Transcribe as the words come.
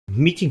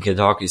Meeting a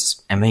dog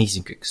is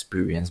amazing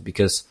experience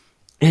because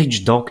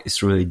each dog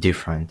is really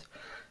different.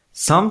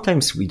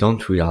 Sometimes we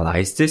don't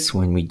realize this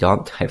when we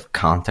don't have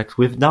contact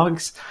with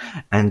dogs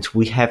and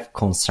we have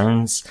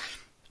concerns.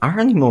 Are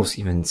animals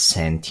even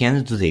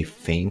sentient? Do they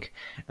think?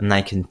 And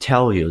I can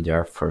tell you they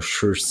are for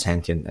sure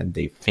sentient and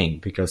they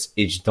think because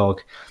each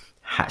dog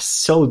has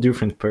so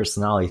different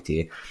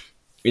personality.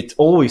 It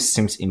always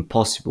seems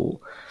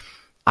impossible.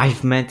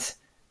 I've met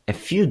a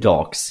few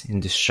dogs in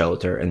this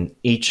shelter and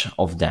each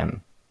of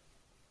them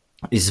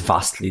is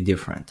vastly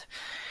different.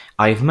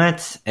 I've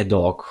met a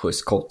dog who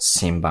is called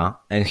Simba,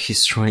 and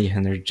he's really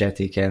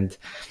energetic and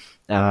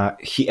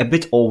he a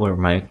bit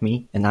overwhelmed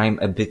me, and I'm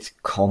a bit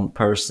calm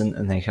person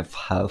and I have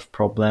health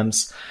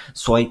problems,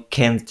 so I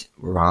can't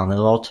run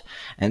a lot.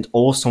 And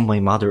also my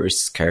mother is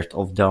scared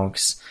of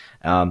dogs,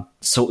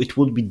 so it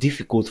would be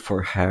difficult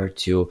for her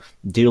to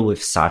deal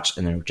with such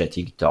an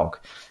energetic dog.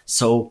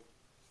 So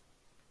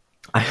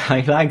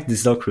I like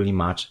this dog really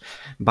much,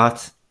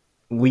 but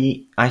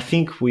I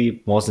think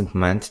we wasn't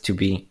meant to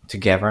be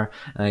together.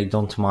 I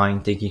don't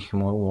mind taking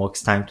him on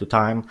walks time to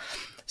time.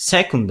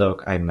 Second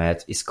dog I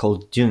met is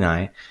called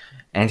Dunai,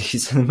 and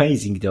he's an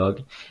amazing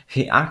dog.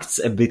 He acts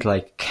a bit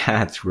like a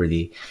cat,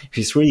 really.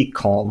 He's really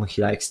calm.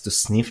 He likes to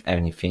sniff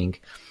anything,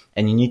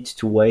 and you need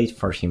to wait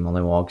for him on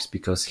the walks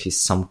because he's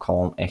so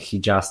calm, and he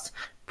just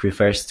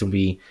prefers to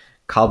be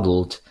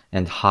cuddled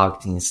and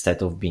hugged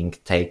instead of being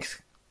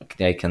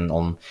taken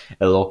on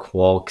a long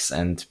walks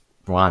and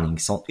running.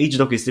 So each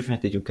dog is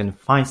different that you can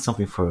find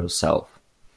something for yourself.